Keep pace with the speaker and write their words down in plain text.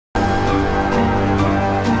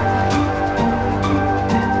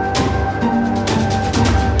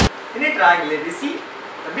triangle ABC,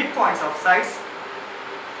 the midpoints of sides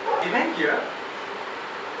given here,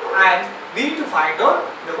 and we need to find out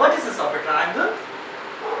the vertices of a triangle.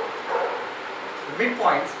 The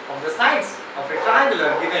midpoints of the sides of a triangle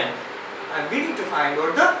are given, and we need to find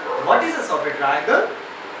out the vertices of a triangle.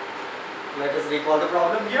 Let us recall the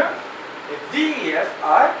problem here. If D, E, F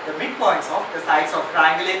are the midpoints of the sides of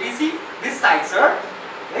triangle ABC, these sides are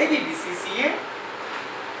A, B, B, C, C, A.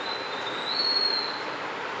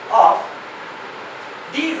 Of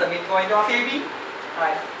D is the midpoint of AB,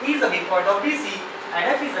 and E is the midpoint of BC, and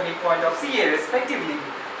F is the midpoint of CA respectively.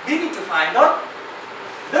 We need to find out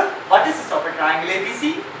the vertices of a triangle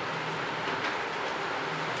ABC.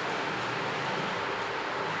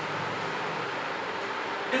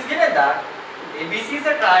 It is given that ABC is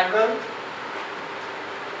a triangle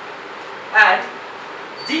and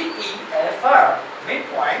D, E, F are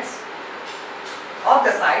midpoints of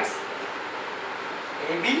the sides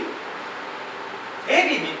AB.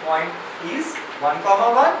 AB midpoint is 1,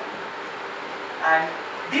 1 and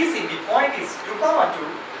BC midpoint is 2, 2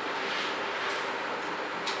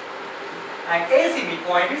 and AC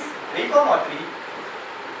midpoint is 3, 3.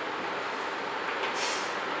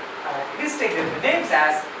 It is taken the names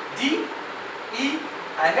as D, E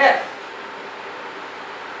and F.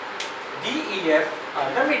 D, E, F are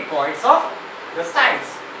the midpoints of the sides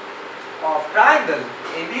of triangle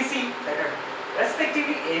ABC, that are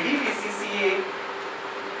respectively AB, BC, CA.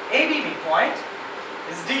 AB midpoint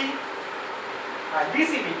is D, and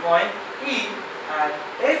BC midpoint E, and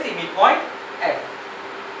AC midpoint F.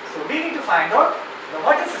 So we need to find out the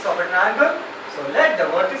vertices of a triangle. So let the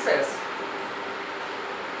vertices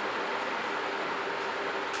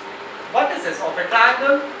of a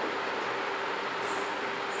triangle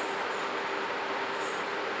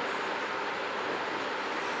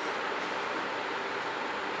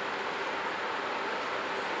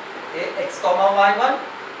Ax, y1,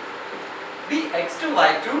 Bx2,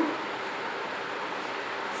 y2,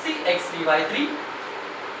 Cx3, y3,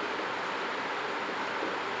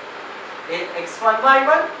 Ax1,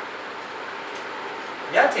 y1.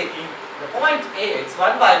 We are taking the point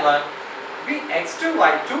Ax1, y1, Bx2,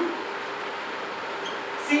 y2,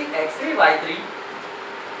 Cx3, y3.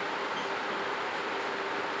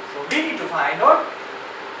 So we need to find out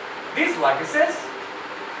these vertices.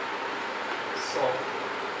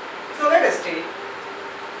 So let us take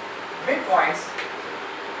midpoints,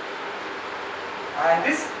 and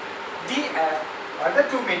this DF are the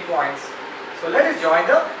two midpoints. So let us join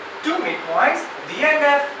the two midpoints D and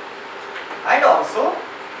F, and also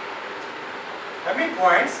the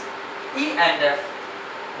midpoints E and F.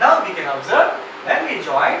 Now we can observe, when we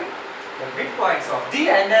join the midpoints of D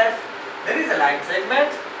and F, there is a line segment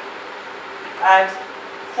and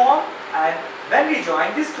form, and when we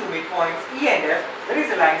join these two midpoints E and F, there is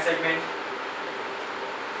a line segment.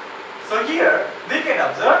 So here we can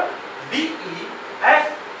observe BEF,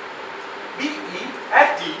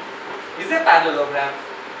 BEFD is a parallelogram.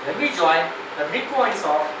 When we join the midpoints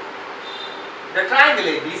of the triangle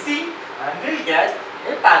ABC, and we'll get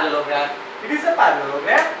a parallelogram. It is a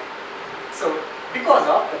parallelogram. So because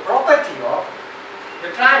of the property of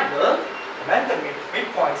the triangle, when the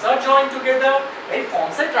midpoints are joined together, it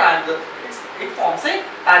forms a triangle. It forms a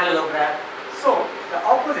parallelogram. So the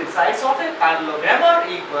opposite sides of a parallelogram are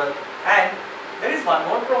equal, and there is one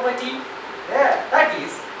more property there, that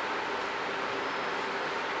is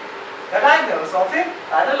the diagonals of a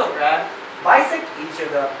parallelogram bisect each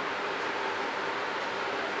other.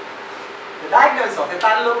 The diagonals of a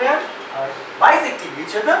parallelogram are bisecting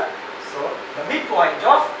each other. So the midpoint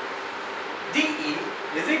of DE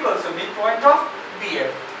is equal to midpoint of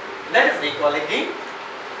BF. Let us recall again.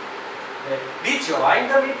 We join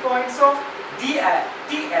the midpoints of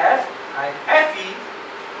TF and FE,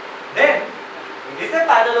 then it is a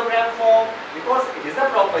parallelogram form because it is a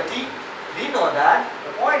property. We know that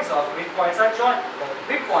the points of midpoints are joined, the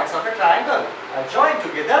midpoints of a triangle are joined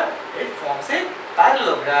together, it forms a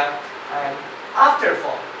parallelogram, and after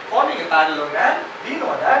forming a parallelogram, we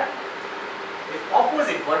know that if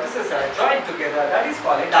opposite vertices are joined together, that is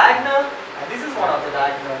called a diagonal, and this is one of the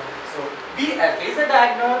diagonal. So BF is a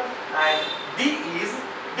diagonal and D is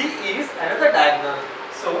another diagonal.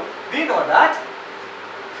 So we know that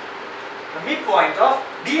the midpoint of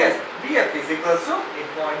BF is equal to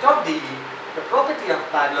midpoint of DE. The property of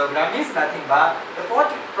parallelogram is nothing but the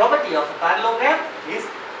property of a parallelogram is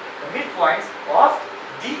the midpoints of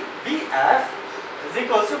BF is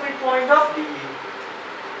equal to midpoint of DE.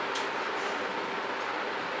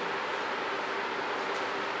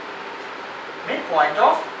 Midpoint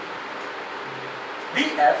of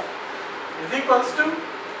BF is equals to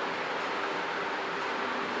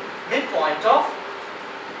midpoint of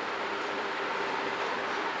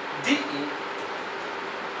DE.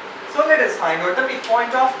 So let us find out the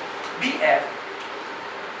midpoint of BF.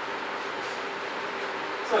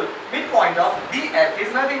 So midpoint of BF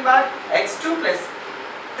is nothing but x2 plus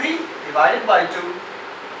 3 divided by 2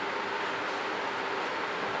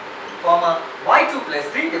 comma y2 plus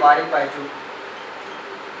 3 divided by 2.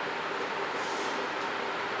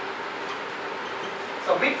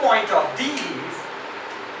 So midpoint of DE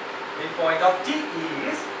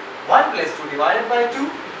is 1 plus 2 divided by 2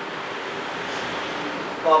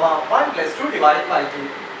 comma 1 plus 2 divided by 2.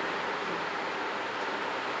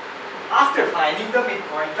 After finding the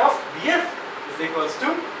midpoint of BF is equals to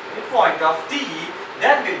midpoint of DE,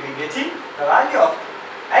 then we will be getting the value of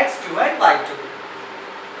x2 and y2.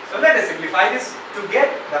 So let us simplify this to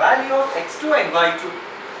get the value of x2 and y2.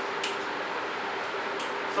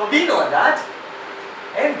 So we know that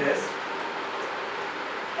in this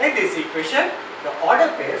equation, the order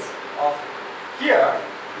pairs of here,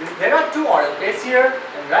 there are two order pairs here,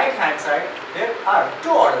 and right hand side there are two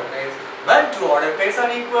order pairs. When two order pairs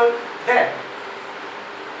are equal, then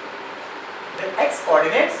the x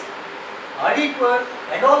coordinates are equal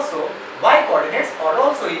and also y coordinates are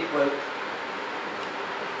also equal.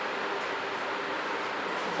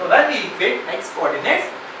 So when we equate x coordinates,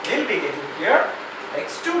 we will be getting here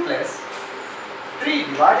x2 plus 3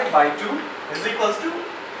 divided by 2 is equals to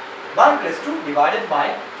 1 plus 2 divided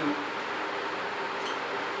by 2.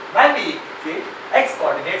 When we equate x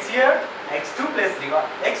coordinates here, x2 plus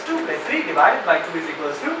 3 divided by 2 is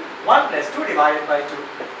equals to 1 plus 2 divided by 2.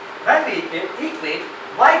 When we equate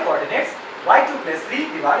y coordinates, y2 plus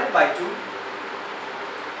 3 divided by 2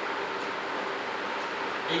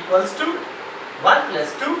 equals to 1 plus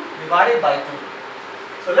 2 divided by 2.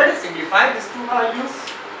 So let us simplify these two values.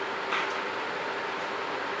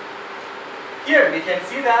 Here we can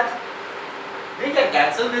see that we can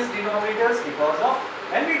cancel these denominators because of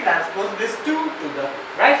when we transpose this 2 to the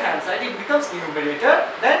right hand side, it becomes numerator,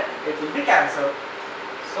 then it will be cancelled.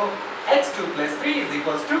 So x2 plus 3 is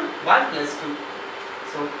equals to 1 plus 2.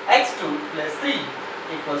 So x2 plus 3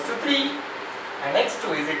 equals to 3 and x2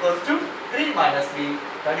 is equals to 3 minus 3,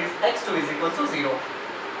 that is x2 is equals to 0.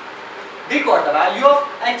 We got the value of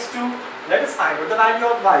x2, let us find out the value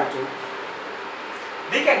of y2.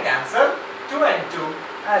 We can cancel 2 and 2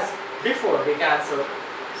 as before we cancel.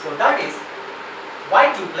 So that is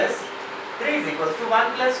y2 plus 3 is equals to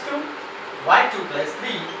 1 plus 2, y2 plus 3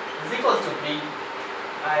 is equals to 3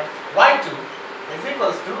 and y2 is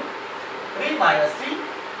equals to 3 minus 3,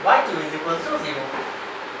 y2 is equals to 0.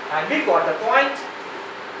 And we got the point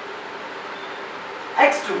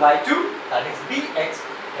x2 y2, that is bx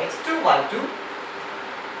x2 y2,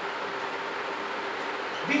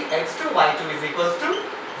 bx2 y2 is equals to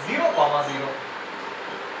 0 comma 0.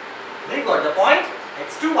 We got the point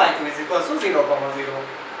x2 y2 is equals to 0 comma 0.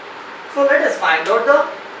 So let us find out the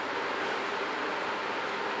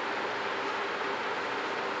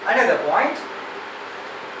another point.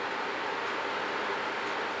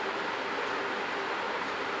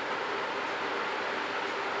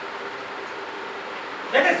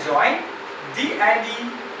 Let us join D and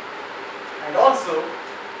E and also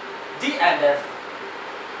D and F.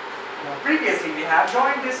 Now previously we have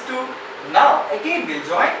joined these two. Now again we will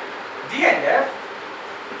join D and F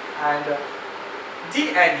and D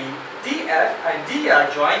and E. D, F and D are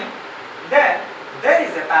joined. Then there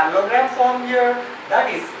is a parallelogram formed here, that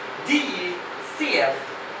is DE, CF.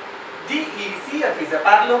 DE, CF is a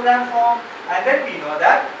parallelogram form, and then we know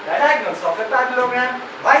that the diagonals of a parallelogram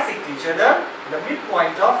bisect each other. The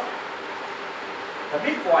midpoint of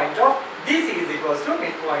DC is equals to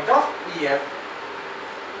midpoint of EF.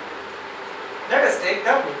 Let us take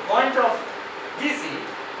the midpoint of DC.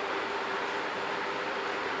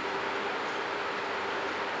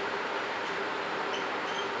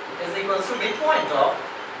 Is equals to midpoint of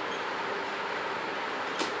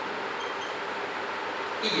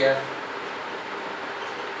EF.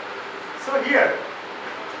 So here,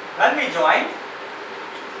 when we join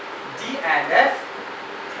D and F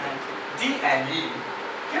and D and E,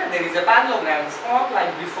 here there is a parallelogram formed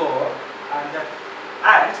like before, and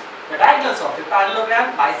the diagonals of the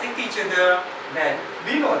parallelogram bisect each other. Then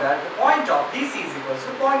we know that the point of DC is equals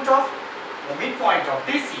to point of the midpoint of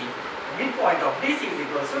DC. Midpoint of DC is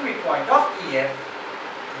equals to midpoint of EF.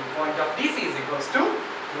 Midpoint of DC is equals to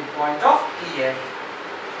midpoint of EF.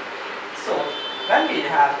 So when we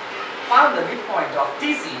have found the midpoint of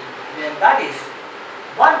DC, then that is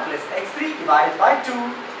 1 plus x3 divided by 2,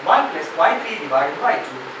 1 plus y3 divided by 2.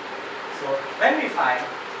 So when we find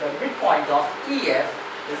the midpoint of EF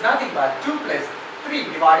is nothing but 2 plus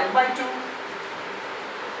 3 divided by 2.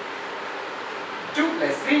 2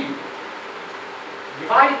 plus 3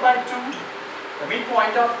 divided by 2. The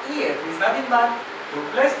midpoint of EF is nothing but 2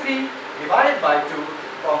 plus 3 divided by 2,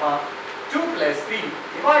 comma 2 plus 3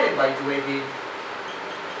 divided by 2 again.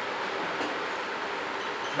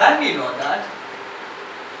 Then we know that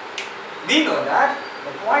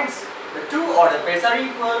the points, the two ordered pairs are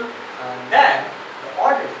equal, and then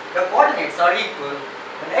the coordinates are equal.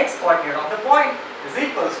 Then x coordinate of the point is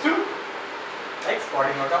equals to x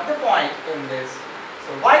coordinate of the point in this.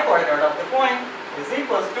 So y coordinate of the point is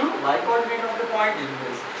equals to y coordinate of the point in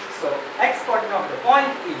this. So x coordinate of the point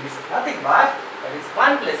is nothing but, that is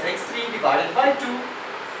 1 plus x3 divided by 2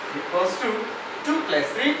 equals to 2 plus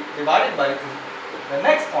 3 divided by 2. The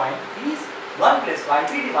next point is 1 plus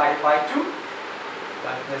y3 divided by 2. 1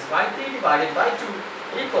 plus y3 divided by 2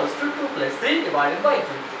 equals to 2 plus 3 divided by 2.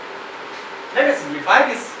 Let us simplify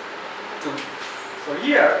this 2. So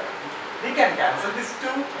here we can cancel this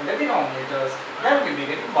 2 in the denominators. Then we will be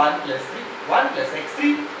getting 1 plus 3. 1 plus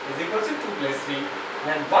x3 is equals to 2 plus 3.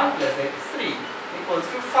 And 1 plus x3 equals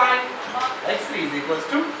to 5. x3 is equals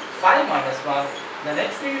to 5 minus 1. Then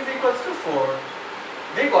x3 is equals to 4.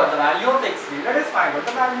 We got the value of x3. Let us find out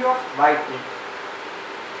the value of y3.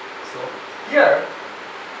 So here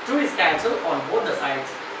 2 is cancelled on both the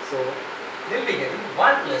sides. So we will be getting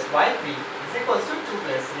 1 plus y3 is equals to 2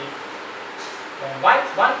 plus 3. Then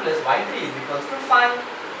 1 plus y3 is equals to 5.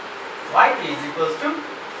 y3 is equals to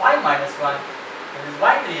 5 minus 1. That is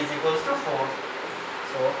y3 is equals to 4.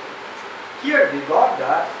 So here we got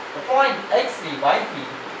that the point x3, y3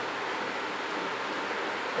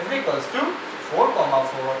 is equals to 4,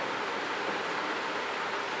 4.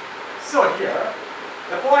 So here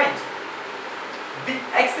the point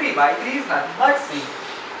x3, y3 is nothing but c.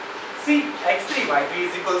 x3, y3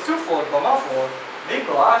 is equals to 4, 4. We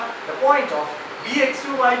got the point of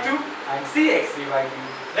bx2, y2 and cx3, y2.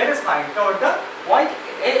 Let us find out the point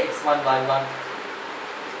ax1, y1.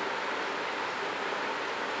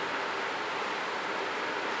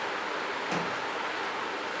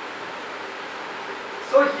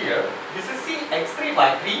 So here this is cx3,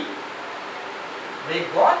 y3. We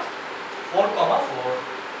got 4, 4.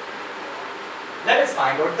 Let us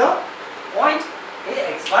find out the point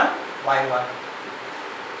ax1, y1.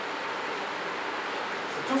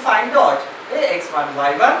 So to find out ax1,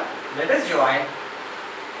 y1, let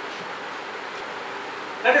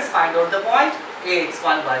us find out the point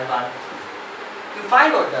ax1, y1. To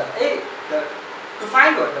find out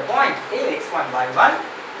the point ax1, y1,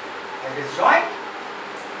 let us join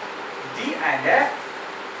D and E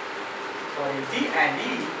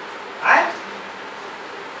and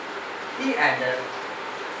E and F.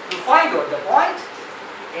 To find out the point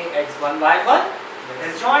ax1, y1, let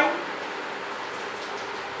us join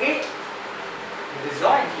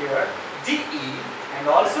here DE and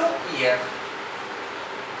also EF.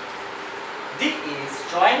 DE is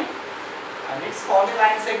joined and it forms a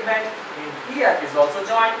line segment, and EF is also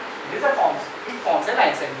joined. It forms a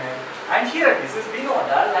line segment. And here this is being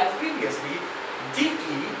ordered like previously.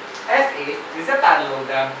 DEFA is a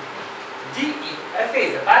parallelogram. DEFA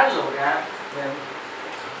is a parallelogram. Then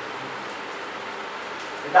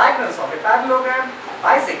the diagonals of a parallelogram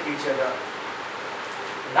bisect each other.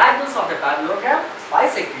 The diagonals of a parallelogram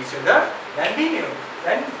bisect each other. Then we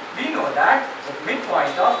know that the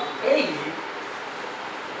midpoint of AE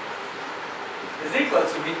is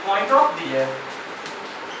equals to midpoint of DF.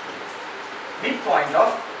 Midpoint of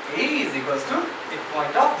AE is equals to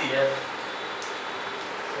midpoint of DF.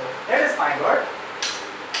 So let us find out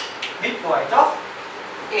midpoint of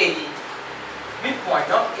AE. Midpoint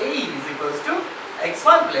of AE is equals to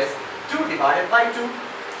x1 plus 2 divided by 2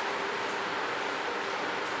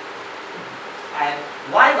 and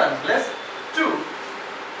y1 plus 2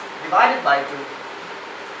 divided by 2.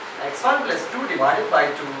 x1 plus 2 divided by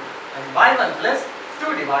 2 and y1 plus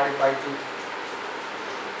 2 divided by 2.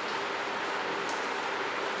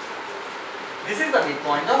 This is the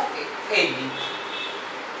midpoint of AE.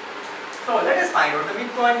 So let us find out the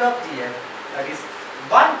midpoint of DF. That is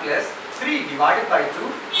 1 plus 3 divided by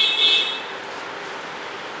 2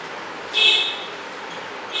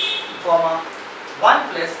 comma 1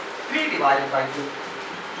 plus 3 divided by 2.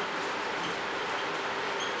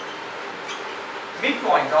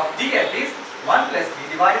 Midpoint of DF is 1 plus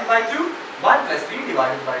 3 divided by 2, 1 plus 3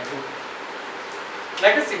 divided by 2.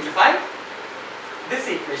 Let us simplify this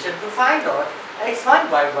equation to find out x1,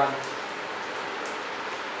 y1.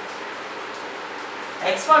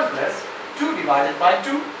 x1 plus 2 divided by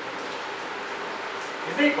 2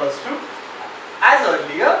 is equals to, as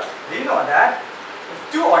earlier we know that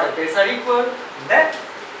if two ordered pairs are equal, then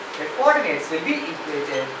the coordinates will be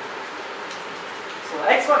equated. So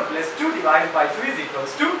x1 plus 2 divided by 2 is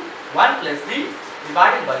equals to 1 plus b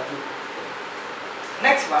divided by 2.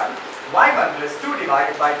 Next one, y1 plus 2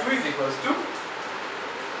 divided by 2 is equals to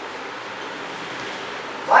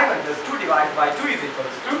y1 plus 2 divided by 2 is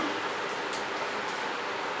equals to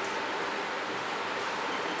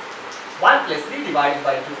 1 plus b divided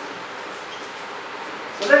by 2.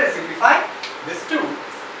 So let us simplify this 2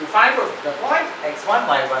 to find out the point x1,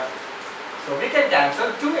 y1. So we can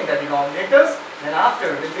cancel 2 in the denominators, then after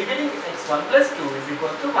we will be getting x1 plus 2 is equal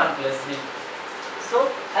to 1 plus b. So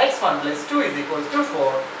x1 plus 2 is equal to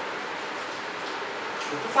 4.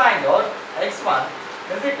 So to find out x1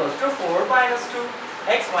 is equal to 4 minus 2,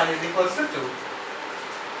 x1 is equal to 2.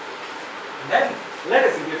 Then let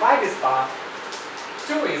us simplify this part.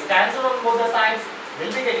 2 is cancelled on both the sides. We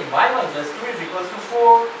will be getting y1 plus 2 is equal to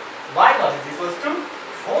 4, y1 is equal to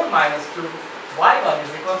 4 minus 2, y1 is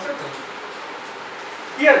equal to 2.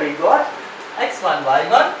 Here we got x1,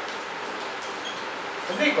 y1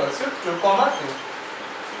 is equal to 2, 2.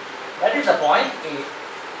 That is the point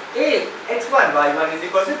A. X1, y1 is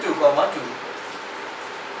equal to 2, 2.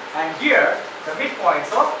 And here the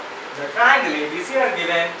midpoints of the triangle ABC are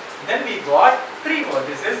given. Then we got 3 more.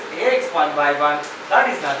 This is ax1, y1. That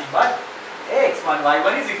is nothing but ax1,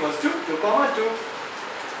 y1 is equal to 2, 2.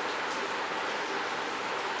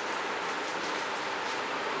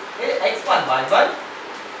 Ax1, y1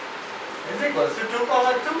 is equals to 2, 2,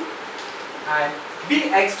 and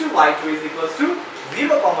bx2, y2 is equals to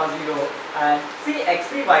 0, 0, and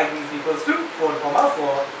cx3, y3 is equals to 4,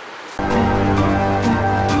 4.